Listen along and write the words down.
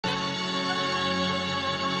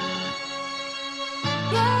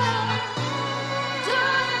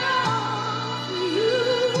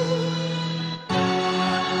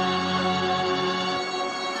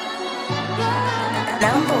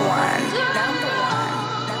Number one.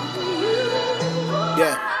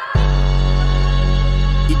 Yeah.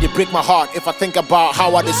 It dey break my heart if I think about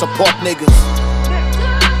how I dey support niggas.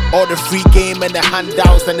 All the free game and the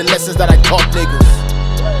handouts and the lessons that I taught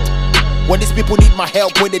niggas. When these people need my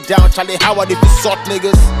help, when they down, Chale, how I dey sort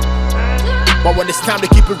niggas. But when it's time to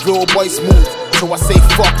keep it real, boys move. So I say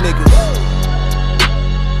fuck niggas.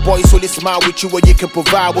 Boys only smile with you when you can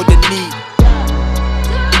provide what they need.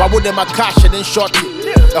 But with them my cash and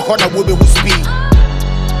nshorti, a hundred women who speed.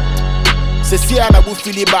 Sesiaa I will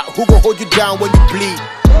feel it back. Who gon' hold you down when you bleed?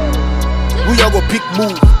 We all go pick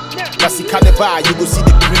move. But sika you go see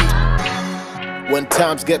the greed. When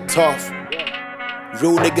times get tough,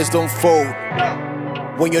 real niggas don't fold.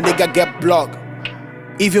 When your nigga get blocked,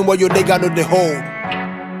 even when your nigga know the hold,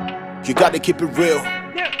 you gotta keep it real.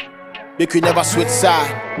 Make you never switch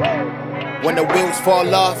side. When the wheels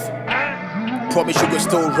fall off, promise you can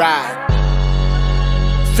still ride.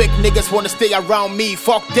 Fake niggas wanna stay around me.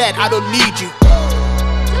 Fuck that, I don't need you.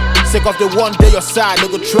 Sick of the one day your side, they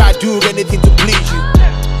go try do anything to please you.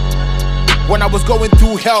 When I was going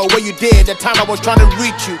through hell, where you did, the time I was trying to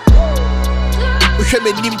reach you. You should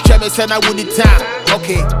me nim cheme send I wouldn't time.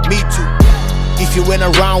 Okay, me too. If you went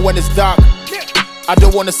around when it's dark, I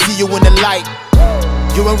don't wanna see you in the light.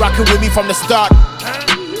 You ain't rocking with me from the start.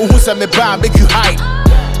 Who said me by, make you hide.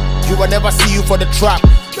 You will never see you for the trap,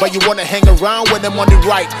 but you wanna hang around when them on the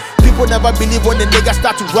right. People never believe when the niggas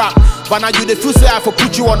start to rap, but now you the feel say I for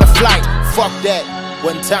put you on the flight. Fuck that,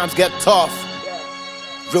 when times get tough,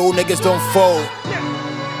 real niggas don't fold.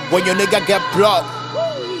 When your nigga get blocked,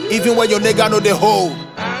 even when your nigga know the hold,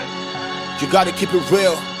 you gotta keep it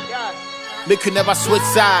real. Make you never switch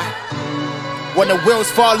side. When the wheels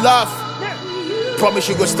fall off, promise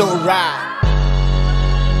you go still ride.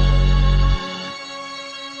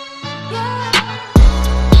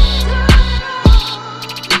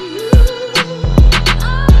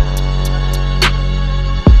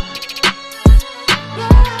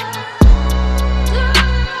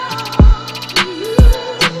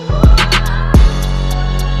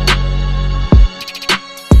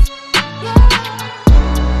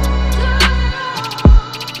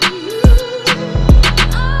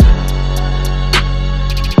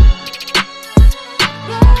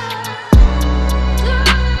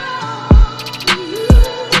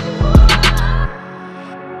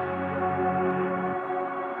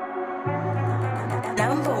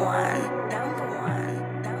 Number one.